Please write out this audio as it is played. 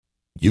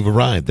You've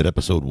arrived at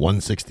episode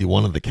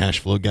 161 of the Cash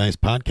Flow Guys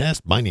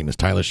podcast. My name is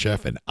Tyler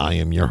Sheff, and I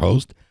am your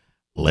host.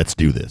 Let's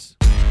do this.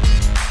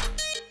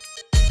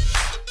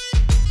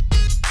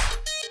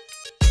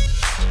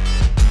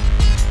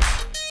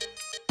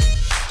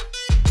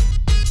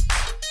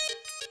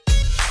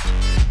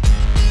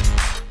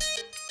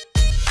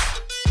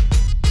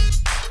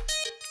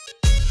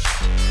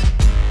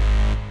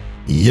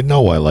 You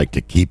know I like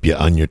to keep you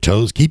on your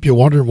toes, keep you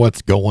wondering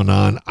what's going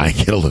on. I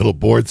get a little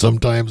bored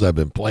sometimes. I've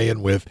been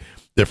playing with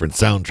different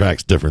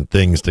soundtracks, different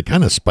things to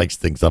kind of spice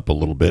things up a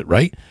little bit,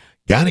 right?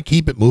 Got to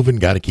keep it moving,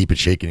 got to keep it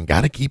shaking,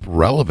 got to keep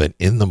relevant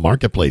in the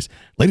marketplace.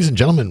 Ladies and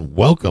gentlemen,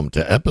 welcome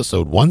to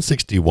episode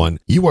 161.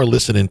 You are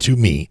listening to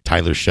me,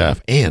 Tyler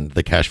Sheff, and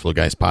the Cash Flow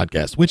Guys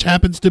podcast, which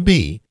happens to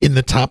be in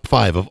the top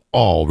 5 of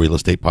all real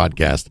estate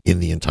podcasts in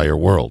the entire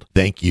world.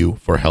 Thank you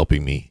for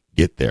helping me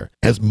get there.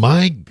 As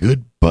my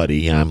good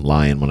buddy, I'm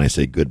lying when I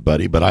say good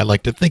buddy, but I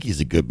like to think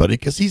he's a good buddy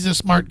because he's a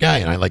smart guy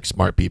and I like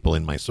smart people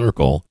in my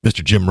circle.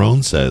 Mr. Jim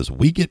Rohn says,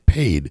 we get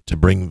paid to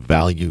bring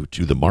value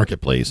to the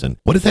marketplace. And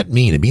what does that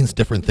mean? It means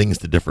different things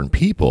to different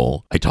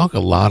people. I talk a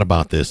lot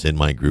about this in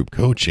my group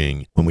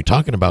coaching when we're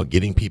talking about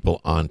getting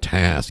people on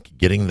task,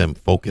 getting them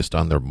focused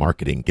on their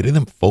marketing, getting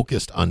them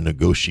focused on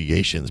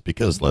negotiations,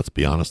 because let's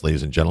be honest,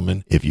 ladies and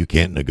gentlemen, if you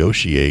can't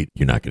negotiate,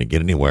 you're not going to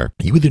get anywhere.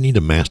 You either need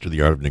to master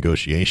the art of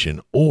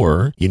negotiation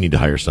or you need to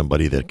hire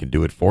somebody that can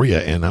do it for you.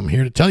 And I'm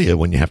here to tell you,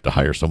 when you have to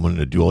hire someone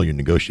to do all your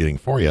negotiating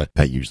for you,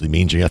 that usually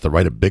means you have to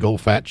write a big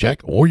old fat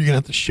check, or you're gonna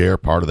have to share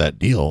part of that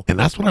deal. And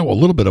that's a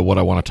little bit of what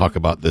I want to talk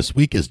about this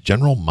week is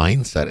general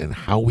mindset and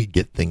how we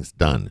get things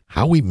done,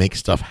 how we make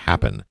stuff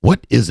happen.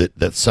 What is it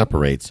that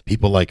separates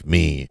people like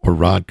me or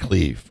Rod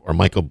Khleif or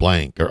Michael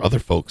Blank or other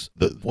folks?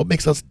 What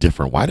makes us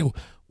different? Why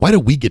do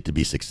we get to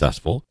be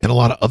successful and a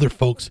lot of other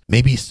folks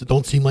maybe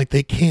don't seem like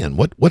they can?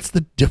 What's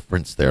the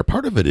difference there?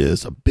 Part of it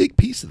is, a big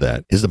piece of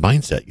that is the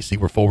mindset. You see,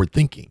 we're forward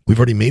thinking. We've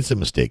already made some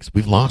mistakes.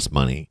 We've lost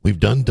money. We've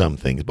done dumb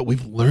things, but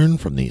we've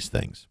learned from these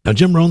things. Now,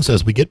 Jim Rohn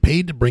says we get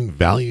paid to bring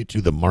value to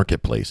the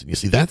marketplace. And you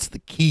see, that's the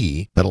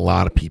key that a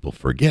lot of people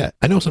forget.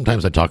 I know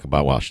sometimes I talk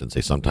about, well, I shouldn't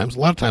say sometimes, a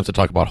lot of times I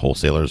talk about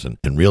wholesalers and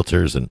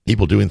realtors and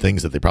people doing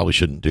things that they probably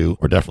shouldn't do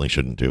or definitely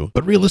shouldn't do.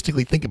 But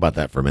realistically, think about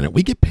that for a minute.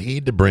 We get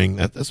paid to bring,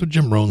 that's what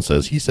Jim Rohn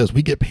says. He says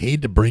we get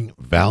paid to bring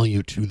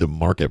value to the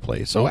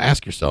marketplace. So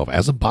ask yourself,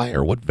 as a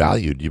buyer, what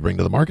value do you bring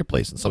to the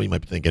marketplace? And some of you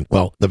might be thinking,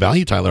 well, the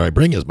value, Tyler, I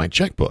bring is my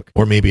checkbook.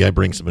 Or maybe I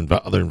bring some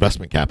other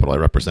investment capital. I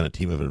represent a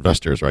team of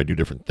investors, or I do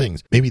different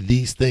things. Maybe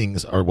these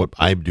things are what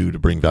I do to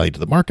bring value to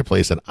the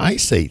marketplace. And I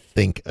say,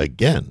 think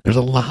again. There's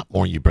a lot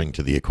more you bring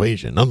to the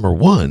equation. Number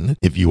one,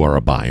 if you are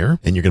a buyer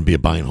and you're going to be a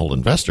buy and hold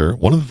investor,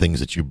 one of the things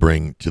that you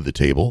bring to the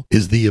table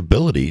is the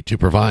ability to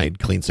provide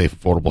clean, safe,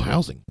 affordable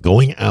housing.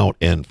 Going out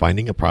and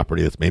finding a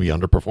property that's maybe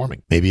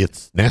underperforming. Maybe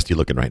it's nasty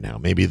looking right now.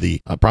 Maybe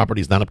the property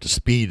is not up to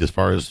speed as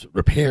far as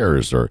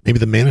repairs, or maybe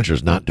the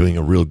manager's not doing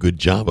a real good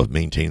job of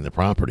maintaining the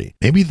property.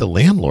 Maybe the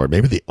landlord,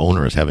 maybe the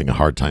owner is having a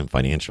hard time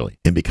financially.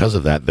 And because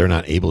of that, they're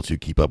not able to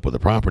keep up with the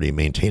property,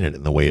 maintain it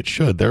in the way it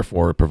should.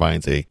 Therefore, it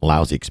provides a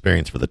lousy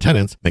experience for the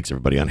tenants, makes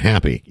everybody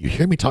unhappy. You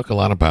hear me talk a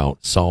lot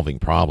about solving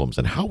problems,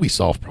 and how we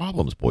solve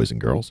problems, boys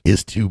and girls,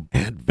 is to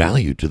add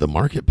value to the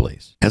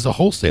marketplace. As a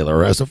wholesaler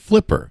or as a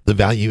flipper, the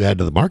value you add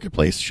to the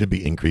marketplace should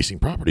be increasing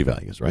property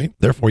values, right?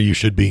 Therefore, you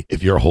should be,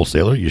 if you're a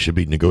wholesaler, you should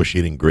be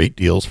negotiating great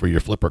deals for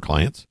your flipper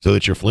clients so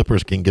that your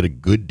flippers can get a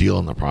good deal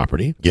on the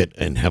property,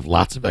 and have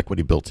lots of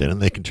equity built in,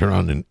 and they can turn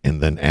on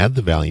and then add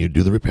the value,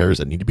 do the repairs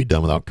that need to be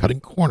done without cutting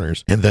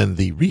corners, and then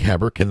the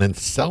rehabber can then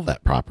sell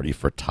that property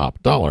for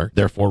top dollar,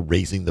 therefore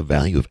raising the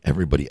value of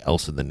everybody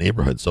else in the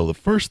neighborhood. So the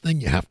first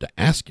thing you have to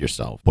ask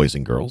yourself, boys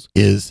and girls,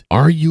 is,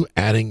 are you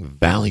adding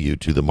value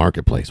to the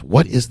marketplace?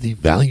 What is the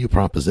value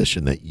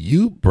proposition that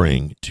you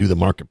bring to the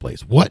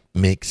marketplace? What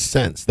makes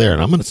sense there?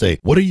 And I'm going to say,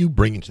 what are you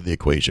bringing to the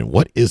equation?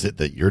 What is it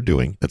that you're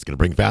doing that's going to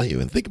bring value?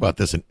 And think about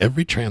this in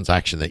every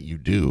transaction that you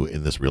do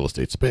in this real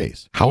estate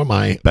space. How am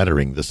I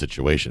bettering the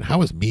situation?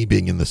 How is me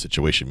being in the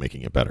situation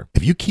making it better?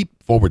 If you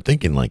keep forward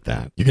thinking like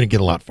that, you're going to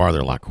get a lot farther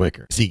a lot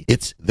quicker. See,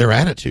 it's their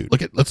attitude.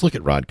 Let's look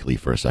at Rod Khleif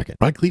for a second.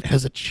 Rod Khleif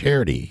has a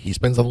charity. He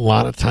spends a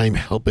lot of time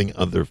helping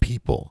other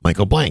people.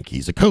 Michael Blank,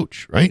 he's a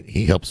coach, right?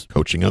 He helps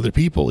coaching other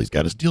people. He's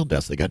got his deal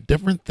desk. They got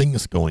different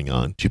things going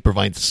on to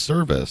provide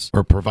service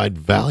or provide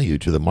value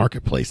to the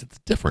marketplace. It's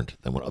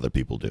different than what other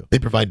people do. They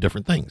provide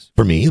different things.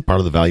 For me, part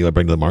of the value I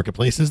bring to the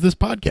marketplace is this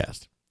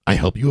podcast. I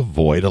help you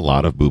avoid a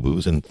lot of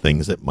boo-boos and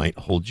things that might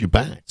hold you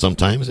back.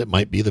 Sometimes it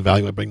might be the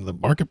value I bring to the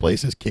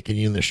marketplace is kicking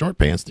you in the short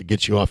pants to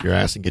get you off your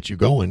ass and get you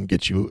going,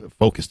 get you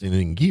focused and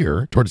in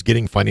gear towards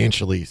getting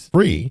financially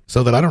free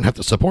so that I don't have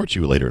to support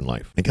you later in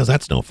life, because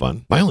that's no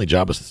fun. My only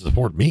job is to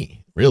support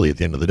me, really, at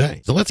the end of the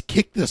day. So let's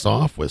kick this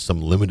off with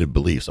some limited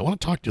beliefs. I want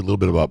to talk to you a little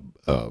bit about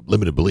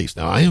limited beliefs.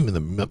 Now, I am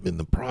in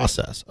the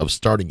process of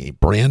starting a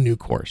brand new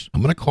course.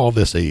 I'm going to call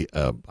this I'm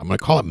going to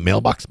call it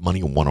Mailbox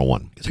Money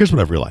 101. Because here's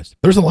what I've realized.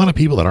 There's a lot of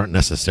people that aren't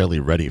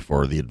necessarily ready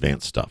for the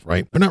advanced stuff,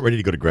 right? They're not ready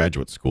to go to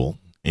graduate school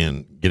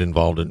and get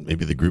involved in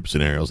maybe the group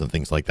scenarios and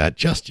things like that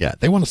just yet.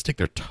 They want to stick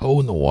their toe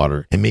in the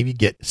water and maybe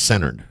get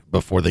centered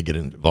before they get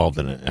involved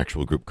in an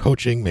actual group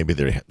coaching. Maybe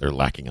they're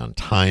lacking on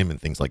time and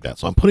things like that.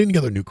 So I'm putting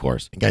together a new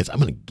course. And guys, I'm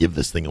going to give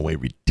this thing away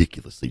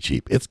ridiculously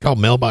cheap. It's called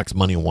Mailbox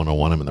Money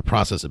 101. I'm in the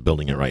process of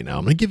building it right now.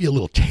 I'm going to give you a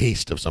little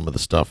taste of some of the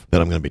stuff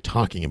that I'm going to be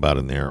talking about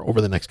in there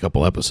over the next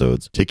couple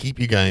episodes to keep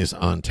you guys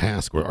on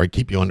task or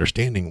keep you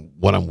understanding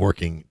what I'm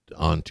working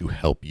on to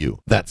help you.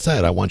 That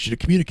said, I want you to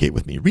communicate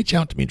with me. Reach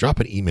out to me. Drop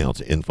an email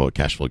to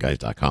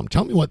info@cashflowguys.com.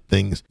 Tell me what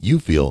things you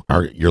feel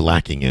you're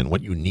lacking in,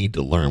 what you need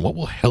to learn, what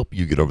will help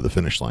you get over the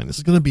finish line. This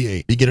is going to be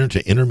a beginner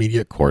to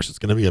intermediate course. It's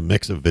going to be a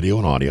mix of video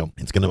and audio.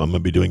 I'm going to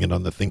be doing it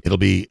on the thing. It'll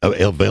be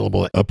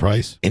available at a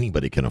price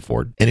anybody can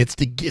afford. And it's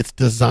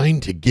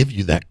designed to give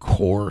you that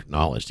core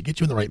knowledge, to get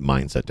you in the right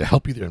mindset, to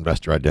help you with your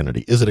investor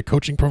identity. Is it a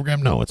coaching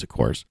program? No, it's a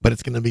course. But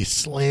it's going to be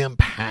slam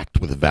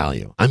packed with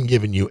value. I'm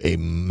giving you a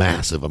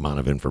massive amount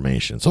of information.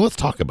 So let's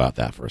talk about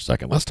that for a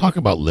second. Let's talk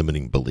about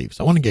limiting beliefs.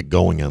 I want to get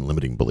going on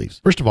limiting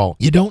beliefs. First of all,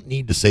 you don't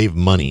need to save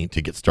money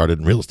to get started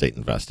in real estate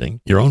investing,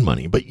 your own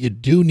money, but you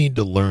do need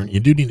to learn, you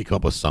do need to come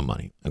up with some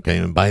money. Okay.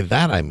 And by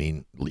that, I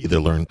mean, either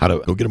learn how to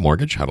go get a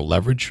mortgage, how to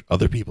leverage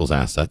other people's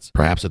assets.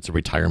 Perhaps it's a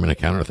retirement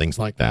account or things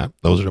like that.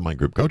 Those are my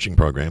group coaching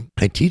program.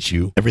 I teach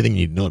you everything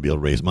you need to know to be able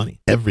to raise money.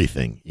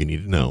 Everything you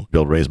need to know to be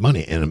able to raise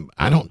money. And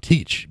I don't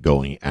teach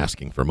going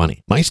asking for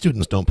money. My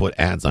students don't put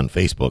ads on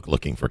Facebook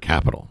looking for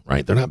capital,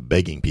 right? They're not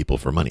begging people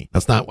for money.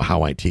 That's not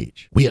how I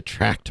teach. We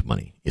attract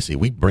money. You see,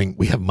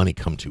 we have money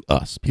come to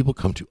us. People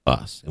come to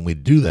us. And we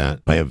do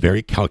that by a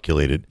very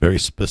calculated, very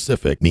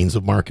specific means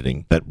of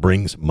marketing that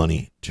brings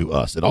money to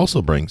us. It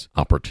also brings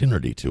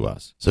opportunity to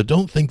us. So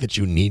don't think that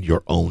you need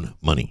your own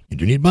money. You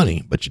do need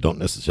money, but you don't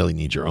necessarily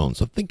need your own.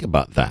 So think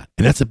about that.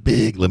 And that's a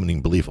big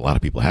limiting belief a lot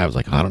of people have. It's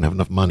like, oh, I don't have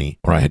enough money,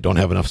 or I don't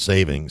have enough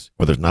savings,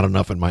 or there's not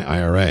enough in my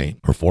IRA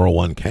or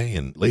 401k.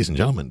 And ladies and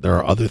gentlemen, there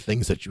are other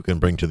things that you can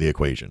bring to the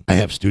equation. I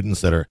have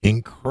students that are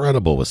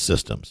incredible with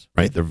systems,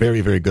 right? They're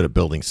very, very good at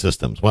building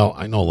systems. Well,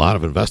 I know a lot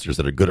of investors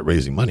that are good at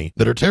raising money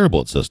that are terrible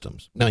at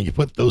systems. Now, you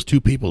put those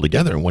two people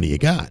together, and what do you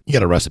got? You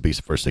got a recipe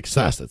for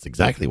success. That's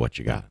exactly what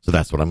you got. So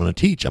that's what I'm going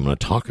to teach. I'm going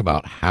to talk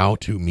about how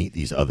to meet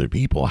these other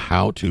people,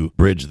 how to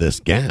bridge this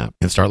gap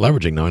and start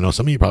leveraging. Now, I know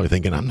some of you are probably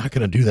thinking, I'm not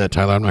going to do that,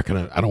 Tyler.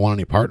 I don't want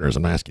any partners.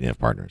 I'm not asking you to have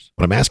partners.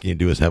 What I'm asking you to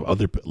do is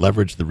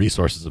leverage the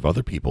resources of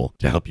other people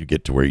to help you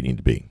get to where you need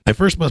to be. I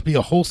first must be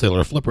a wholesaler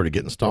or flipper to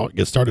get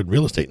started in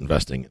real estate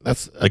investing.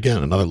 That's,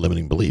 again, another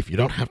limiting belief. You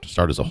don't have to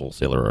start as a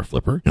wholesaler or a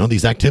flipper. You know,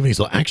 these activities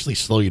will actually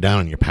slow you down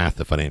on your path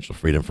to financial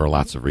freedom for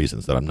lots of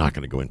reasons that I'm not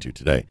going to go into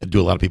today. Do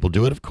a lot of people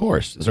do it? Of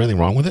course. Is there anything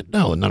wrong with it?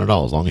 No, none at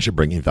all, as long as you're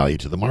bringing value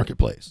to the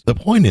marketplace. The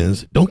point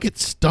is, don't get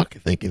stuck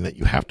thinking that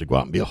you have to go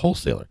out and be a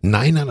wholesaler.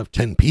 9 out of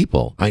 10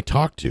 people I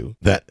talk to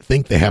that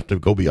think they have to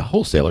go be a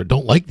wholesaler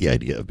don't like the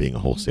idea of being a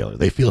wholesaler.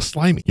 They feel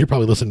slimy. You're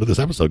probably listening to this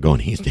episode going,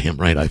 he's damn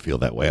right, I feel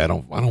that way. I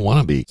don't want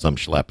to be some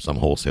schlep, some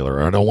wholesaler,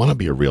 or I don't want to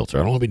be a realtor.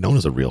 I don't want to be known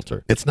as a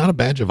realtor. It's not a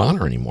badge of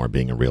honor anymore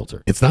being a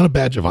realtor. It's not a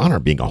badge of honor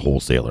being a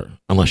wholesaler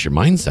unless your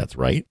mindset's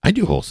right. I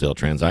do wholesale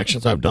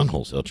transactions. I've done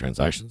wholesale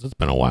transactions. It's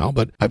been a while,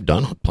 but I've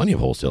done plenty of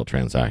wholesale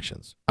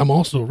transactions. I'm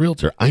also a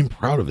realtor. I'm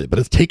proud of it, but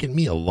it's taken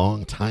me a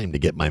long time to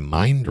get my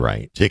mind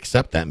right, to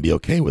accept that and be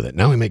okay with it.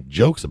 Now I make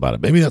jokes about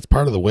it. Maybe that's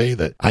part of the way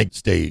that I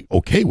stay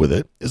okay with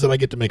it, is that I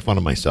get to make fun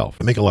of myself.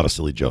 I make a lot of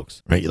silly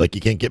jokes, right? Like,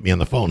 you can't get me on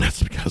the phone.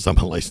 That's because I'm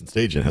a licensed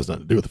agent. It has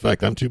nothing to do with the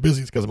fact I'm too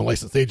busy. It's because I'm a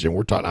licensed agent.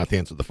 We're taught not to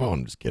answer the phone.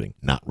 I'm just kidding.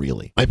 Not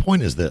really. My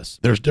point is this.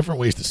 There's different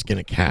ways to skin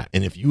a cat.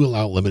 And if you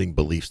allow limiting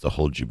beliefs to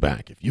hold you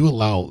back, if you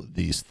allow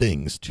these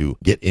things to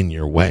get in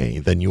your way,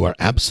 then you are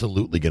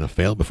absolutely going to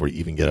fail before you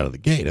even get out of the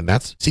gate. And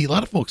that's, see, a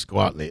lot of folks go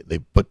out and they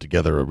put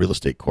together a real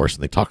estate course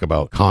and they talk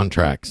about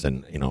contracts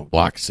and, you know,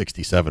 block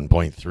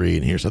 67.3,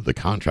 and here's the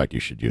contract you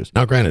should use.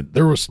 Now, granted,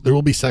 there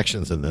will be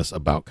sections in this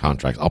about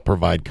contracts. I'll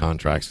provide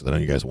contracts because I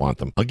know you guys want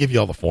them. I'll give you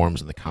all the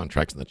forms and the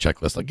contracts and the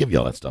checklist. I'll give you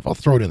all that stuff. I'll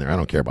throw it in there. I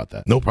don't care about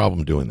that. No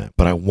problem doing that.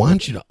 But I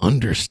want you to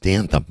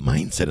understand the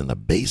mindset and the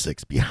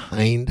basics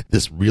behind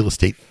this real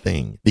estate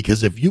thing.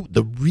 Because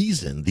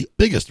the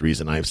biggest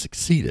reason I've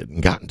succeeded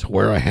and gotten to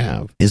where I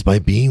have is by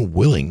being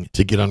willing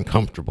to get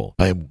uncomfortable,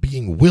 by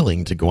being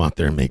willing to go out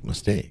there and make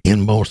mistakes.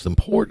 And most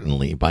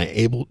importantly, by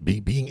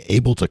being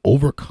able to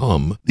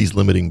overcome these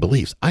limiting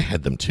beliefs. I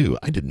had them too.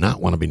 I did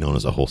not want to be known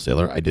as a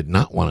wholesaler. I did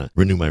not want to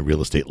renew my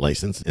real estate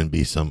license and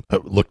be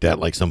looked at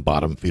like some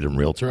bottom feeder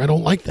realtor. I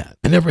don't like that.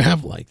 I never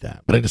have liked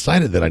that. But I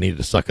decided that I needed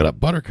to suck it up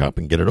buttercup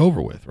and get it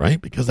over with,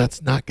 right? Because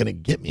that's not going to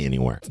get me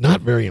anywhere. It's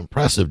not very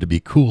impressive to be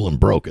cool and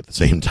broke at the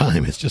same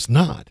time. It's just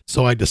not.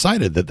 So I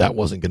decided that that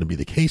wasn't going to be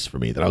the case for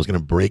me, that I was going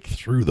to break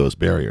through those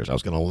barriers. I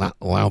was going to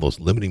allow those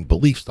limiting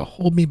beliefs to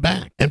hold me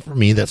back. And for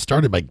me, that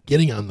started by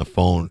getting on the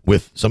phone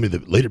with somebody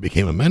that later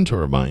became a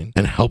mentor of mine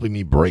and helping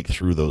me break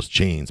through those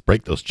chains,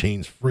 break those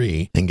chains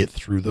free and get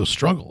through those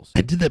struggles.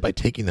 I did that by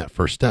taking that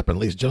first step. And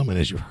ladies and gentlemen,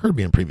 as you've heard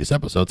me in previous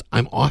episodes,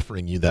 I'm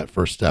offering you that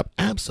first step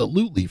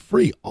absolutely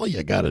free. All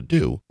you got to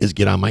do is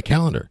get on my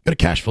calendar. Go to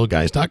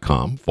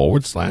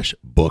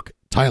cashflowguys.com/book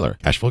Tyler.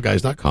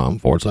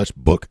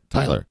 Cashflowguys.com/book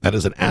Tyler. That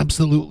is an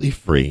absolutely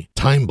free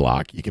time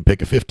block. You can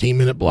pick a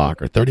 15-minute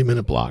block or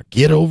 30-minute block.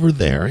 Get over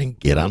there and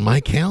get on my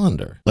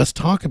calendar. Let's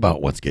talk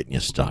about what's getting you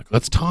stuck.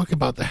 Let's talk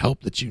about the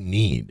help that you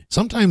need.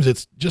 Sometimes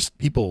it's just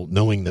people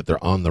knowing that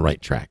they're on the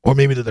right track, or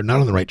maybe that they're not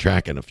on the right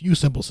track, and a few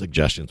simple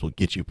suggestions will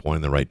get you pointed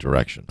in the right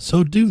direction.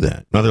 So do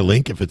that. Another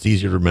link, if it's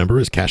easier to remember,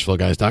 is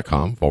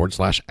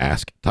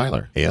cashflowguys.com/ask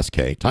Tyler.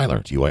 ASK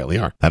Tyler,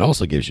 TYLER. That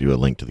also gives you a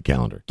link to the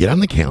calendar. Get on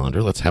the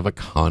calendar. Let's have a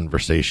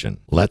conversation.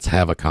 Let's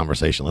have a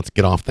conversation. Let's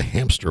get off the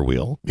hamster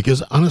wheel,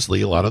 because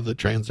honestly, a lot of the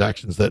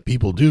transactions that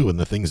people do and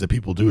the things that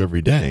people do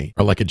every day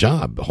are like a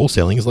job.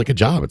 Wholesaling is like a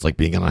job. It's like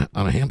being on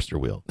a hamster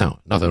wheel. Now,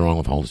 nothing wrong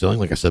with wholesaling,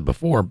 like I said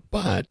before,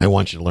 but I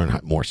want you to learn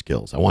more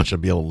skills. I want you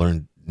to be able to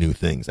learn new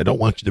things. I don't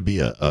want you to be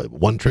a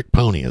one-trick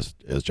pony, as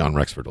John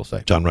Rexford will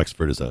say. John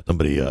Rexford is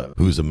somebody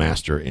who's a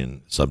master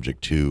in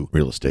subject to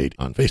real estate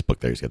on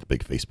Facebook. There, he's got the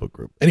big Facebook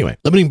group. Anyway,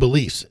 limiting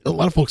beliefs. A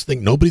lot of folks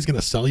think nobody's going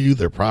to sell you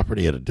their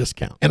property at a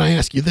discount. And I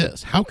ask you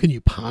this, how can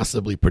you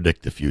possibly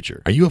predict the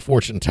future? Are you a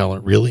fortune teller?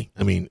 Really?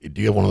 I mean,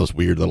 do you have one of those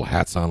weird little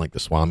hats on like the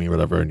Swami or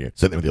whatever, and you're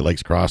sitting there with your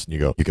legs crossed and you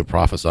go, you can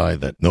prophesy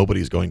that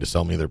nobody's going to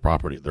sell me their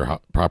property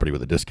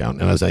with a discount?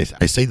 And as I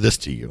say this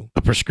to you,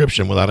 a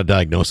prescription without a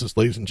diagnosis,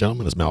 ladies and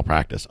gentlemen, is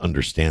malpractice.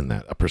 Understand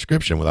that. A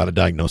prescription without a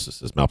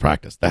diagnosis is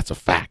malpractice. That's a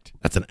fact.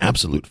 That's an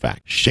absolute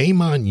fact.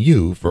 Shame on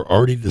you for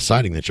already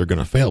deciding that you're going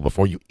to fail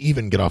before you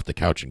even get off the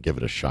couch and give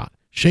it a shot.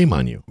 Shame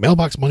on you.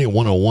 Mailbox Money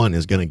 101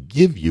 is going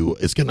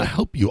to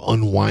help you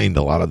unwind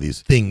a lot of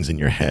these things in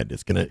your head.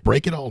 It's going to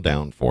break it all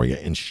down for you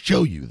and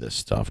show you this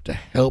stuff to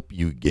help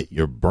you get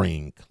your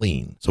brain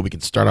clean so we can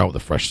start out with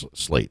a fresh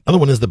slate. Another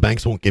one is the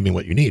banks won't give me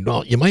what you need.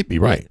 Well, you might be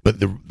right. But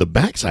the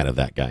backside of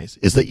that, guys,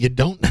 is that you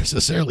don't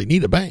necessarily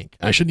need a bank.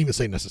 I shouldn't even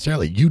say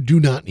necessarily. You do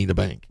not need a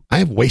bank. I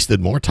have wasted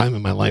more time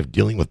in my life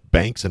dealing with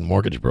banks and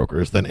mortgage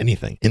brokers than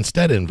anything.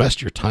 Instead, invest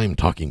your time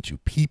talking to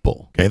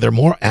people. Okay, there are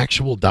more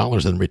actual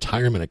dollars in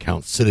retirement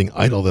accounts sitting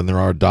idle than there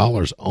are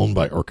dollars owned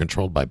by or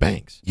controlled by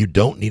banks. You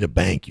don't need a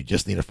bank. You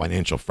just need a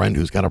financial friend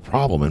who's got a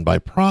problem. And by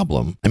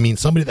problem, I mean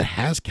somebody that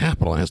has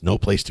capital and has no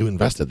place to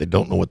invest it. They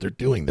don't know what they're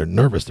doing. They're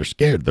nervous. They're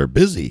scared. They're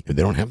busy.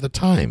 They don't have the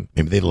time.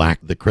 Maybe they lack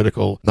the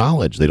critical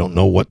knowledge. They don't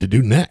know what to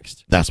do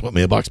next. That's what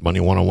Mailbox Money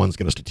 101 is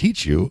going to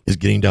teach you, is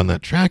getting down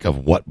that track of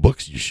what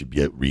books you should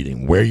be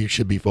reading, where you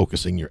should be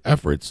focusing your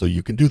efforts so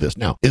you can do this.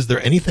 Now, is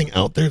there anything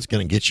out there that's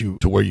going to get you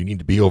to where you need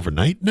to be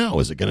overnight?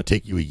 No. Is it going to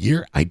take you a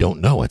year? I don't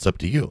know. It's up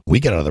to you. We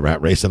get out of the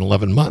rat race in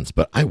 11 months,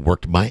 but I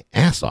worked my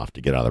ass off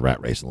to get out of the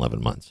rat race in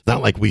 11 months. It's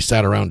not like we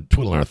sat around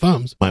twiddling our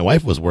thumbs. My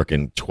wife was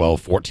working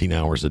 12, 14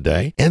 hours a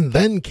day and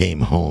then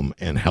came home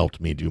and helped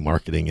me do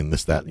marketing and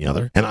this, that, and the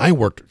other. And I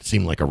worked, it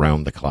seemed like,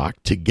 around the clock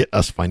to get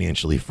us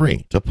financially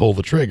free, to pull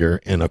the trigger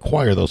and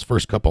acquire those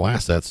first couple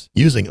assets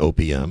using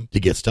OPM to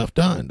get stuff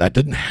done. That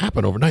didn't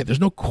happen overnight. There's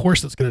no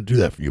course that's going to do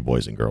that for you,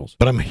 boys and girls.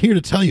 But I'm here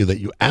to tell you that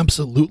you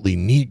absolutely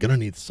going to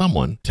need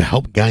someone to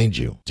help guide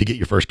you to get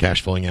your first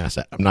cash flowing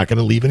asset. I'm not going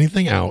to leave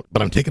anything out,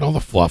 but I'm taking all the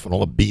fluff and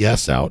all the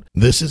BS out.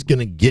 This is going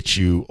to get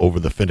you over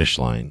the finish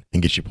line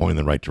and get you pointing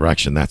in the right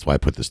direction. That's why I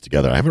put this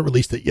together. I haven't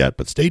released it yet,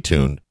 but stay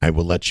tuned. I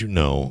will let you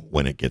know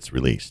when it gets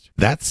released.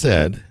 That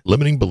said,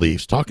 limiting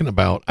beliefs, talking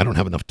about I don't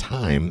have enough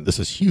time. This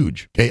is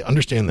huge. Okay,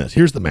 understand this.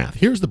 Here's the math.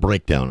 Here's the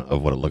breakdown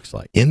of what it looks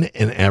like. In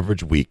an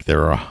average week,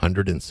 there are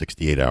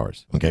 168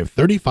 hours. Okay,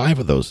 35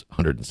 of those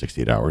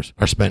 168 hours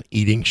are spent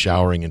eating,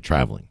 showering, and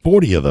traveling.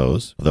 40 of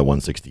those, of the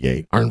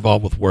 168, are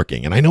involved with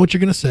working. And I know what you're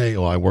going to say.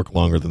 Oh, I work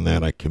longer than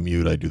that. I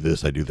commute. I do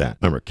this. I do that.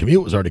 Remember,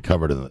 commute was already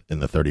covered in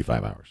the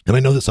 35 hours. And I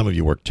know that some of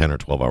you work 10 or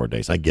 12-hour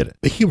days. I get it.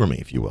 But humor me,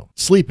 if you will.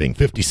 Sleeping,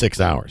 56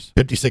 hours.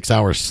 56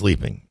 hours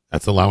sleeping.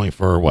 That's allowing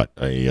for what?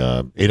 8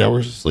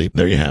 hours of sleep.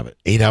 There you have it.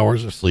 8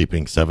 hours of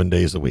sleeping, 7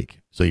 days a week.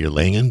 So you're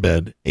laying in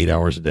bed 8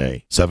 hours a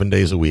day, 7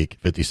 days a week,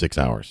 56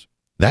 hours.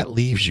 That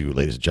leaves you,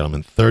 ladies and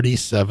gentlemen,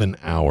 37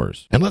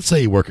 hours. And let's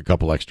say you work a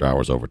couple extra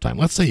hours overtime.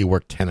 Let's say you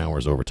work 10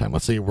 hours overtime.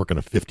 Let's say you're working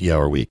a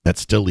 50-hour week. That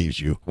still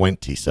leaves you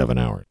 27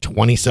 hours.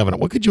 27.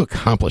 What could you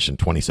accomplish in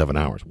 27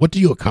 hours? What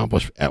do you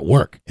accomplish at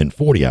work in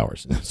 40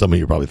 hours? Some of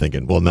you are probably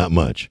thinking, well, not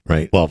much,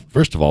 right? Well,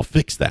 first of all,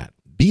 fix that.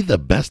 Be the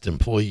best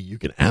employee you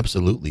can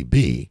absolutely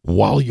be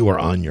while you are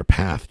on your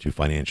path to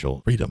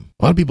financial freedom.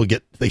 A lot of people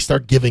they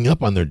start giving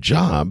up on their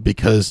job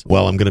because,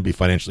 well, I'm going to be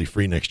financially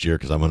free next year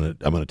because I'm going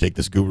to take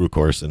this guru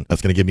course and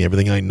that's going to give me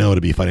everything I know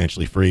to be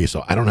financially free.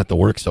 So I don't have to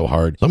work so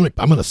hard. So I'm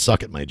going to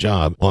suck at my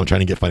job while I'm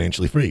trying to get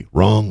financially free.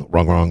 Wrong.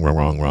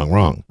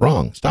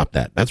 Stop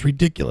that. That's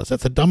ridiculous.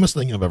 That's the dumbest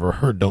thing I've ever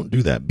heard. Don't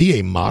do that. Be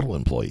a model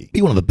employee.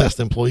 Be one of the best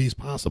employees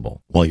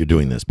possible while you're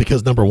doing this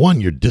because number one,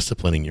 you're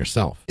disciplining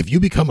yourself. If you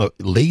become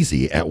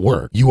lazy lazy at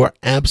work, you are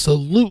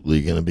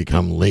absolutely going to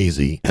become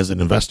lazy as an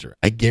investor.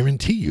 I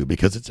guarantee you,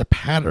 because it's a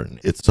pattern.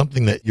 It's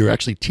something that you're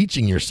actually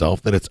teaching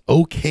yourself that it's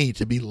okay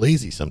to be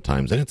lazy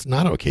sometimes, and it's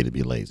not okay to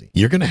be lazy.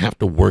 You're going to have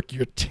to work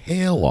your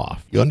tail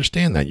off. You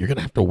understand that? You're going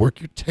to have to work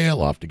your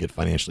tail off to get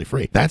financially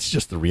free. That's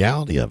just the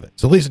reality of it.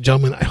 So, ladies and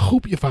gentlemen, I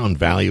hope you found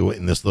value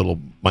in this little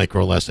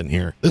micro lesson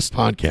here. This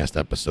podcast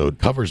episode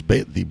covers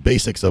the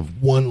basics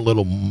of one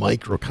little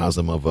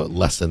microcosm of a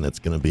lesson that's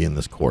going to be in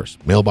this course.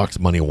 Mailbox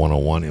Money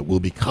 101. It will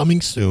be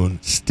coming soon.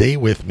 Stay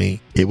with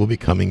me. It will be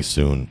coming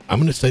soon. I'm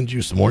going to send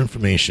you some more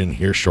information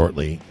here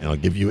shortly, and I'll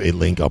give you a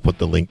link. I'll put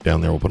the link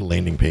down there. We'll put a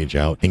landing page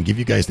out and give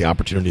you guys the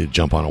opportunity to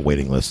jump on a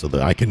waiting list so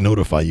that I can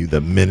notify you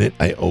the minute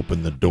I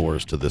open the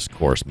doors to this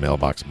course,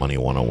 Mailbox Money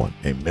 101.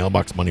 Okay,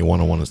 Mailbox Money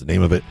 101 is the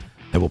name of it.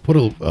 I will put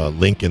a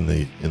link in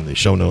the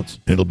show notes.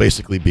 It'll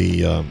basically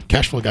be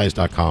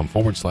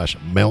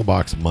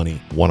cashflowguys.com/mailbox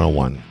money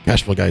 101.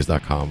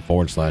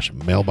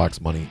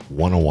 Cashflowguys.com/mailbox money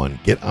 101.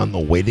 Get on the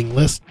waiting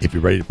list if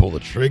you're ready to pull the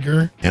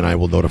trigger, and I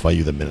will notify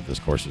you the minute this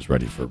course is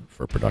ready for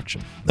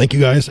production. Thank you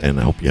guys, and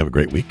I hope you have a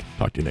great week.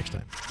 Talk to you next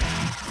time.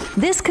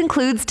 This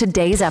concludes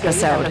today's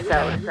episode.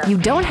 You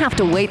don't have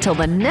to wait till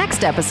the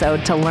next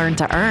episode to learn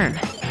to earn.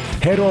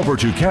 Head over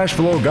to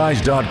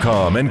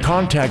cashflowguys.com and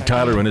contact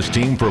Tyler and his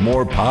team for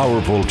more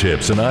powerful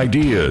tips and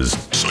ideas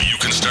so you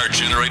can start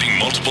generating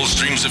multiple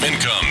streams of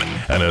income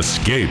and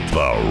escape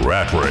the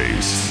rat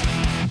race.